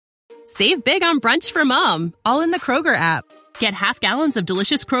Save big on brunch for mom, all in the Kroger app. Get half gallons of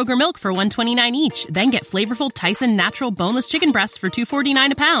delicious Kroger milk for $1.29 each. Then get flavorful Tyson natural boneless chicken breasts for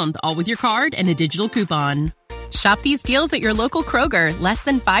 $2.49 a pound, all with your card and a digital coupon. Shop these deals at your local Kroger, less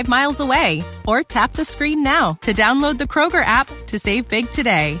than 5 miles away. Or tap the screen now to download the Kroger app to save big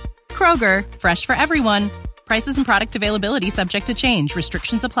today. Kroger, fresh for everyone. Prices and product availability subject to change.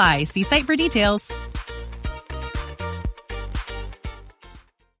 Restrictions apply. See site for details.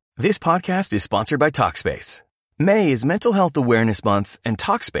 This podcast is sponsored by Talkspace. May is Mental Health Awareness Month, and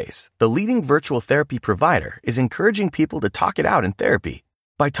Talkspace, the leading virtual therapy provider, is encouraging people to talk it out in therapy.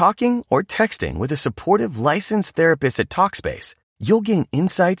 By talking or texting with a supportive, licensed therapist at Talkspace, you'll gain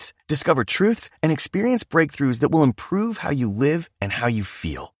insights, discover truths, and experience breakthroughs that will improve how you live and how you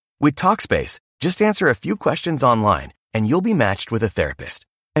feel. With Talkspace, just answer a few questions online, and you'll be matched with a therapist.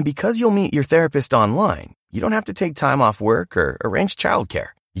 And because you'll meet your therapist online, you don't have to take time off work or arrange childcare.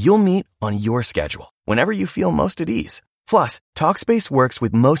 You'll meet on your schedule, whenever you feel most at ease. Plus, Talkspace works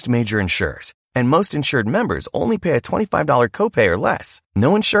with most major insurers, and most insured members only pay a $25 copay or less.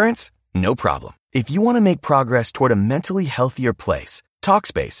 No insurance? No problem. If you want to make progress toward a mentally healthier place,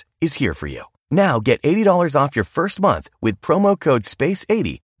 Talkspace is here for you. Now get $80 off your first month with promo code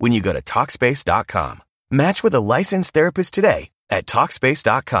SPACE80 when you go to Talkspace.com. Match with a licensed therapist today at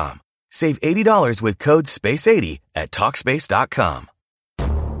Talkspace.com. Save $80 with code SPACE80 at Talkspace.com.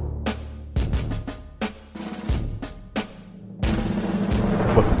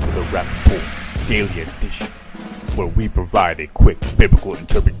 Welcome to the Rap Report Daily Edition, where we provide a quick biblical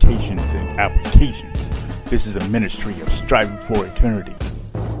interpretations and applications. This is a ministry of striving for eternity.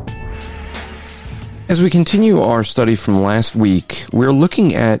 As we continue our study from last week, we're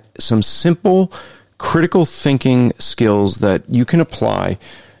looking at some simple critical thinking skills that you can apply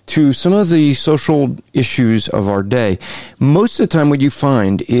to some of the social issues of our day. Most of the time what you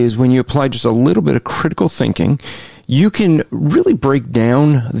find is when you apply just a little bit of critical thinking, you can really break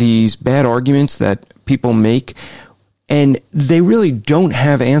down these bad arguments that people make, and they really don't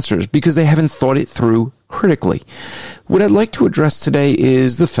have answers because they haven't thought it through critically. What I'd like to address today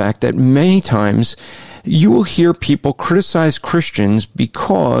is the fact that many times you will hear people criticize Christians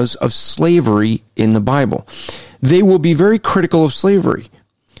because of slavery in the Bible. They will be very critical of slavery.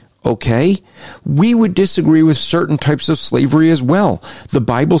 Okay, we would disagree with certain types of slavery as well. The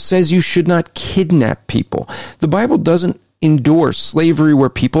Bible says you should not kidnap people. The Bible doesn't endorse slavery where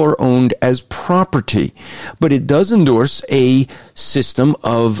people are owned as property, but it does endorse a system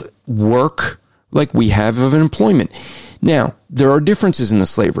of work like we have of employment. Now, there are differences in the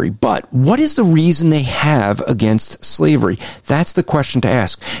slavery, but what is the reason they have against slavery? That's the question to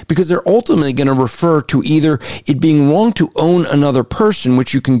ask, because they're ultimately going to refer to either it being wrong to own another person,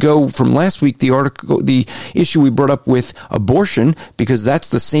 which you can go from last week, the issue we brought up with abortion, because that's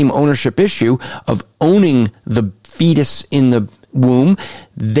the same ownership issue of owning the fetus in the womb.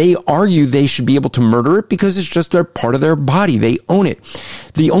 They argue they should be able to murder it because it's just a part of their body. They own it.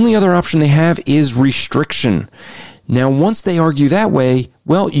 The only other option they have is restriction. Now, once they argue that way,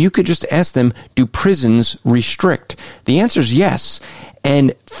 well, you could just ask them, do prisons restrict? The answer is yes,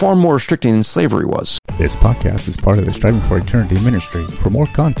 and far more restricting than slavery was. This podcast is part of the Striving for Eternity ministry. For more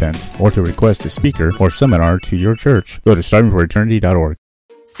content, or to request a speaker or seminar to your church, go to strivingforeternity.org.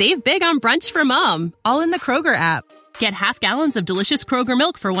 Save big on brunch for mom, all in the Kroger app. Get half gallons of delicious Kroger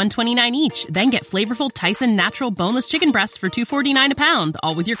milk for $1.29 each. Then get flavorful Tyson natural boneless chicken breasts for $2.49 a pound,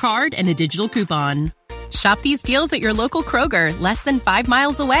 all with your card and a digital coupon. Shop these deals at your local Kroger, less than 5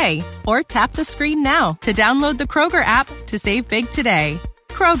 miles away. Or tap the screen now to download the Kroger app to save big today.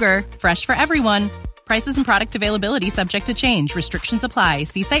 Kroger, fresh for everyone. Prices and product availability subject to change. Restrictions apply.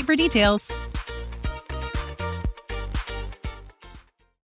 See site for details.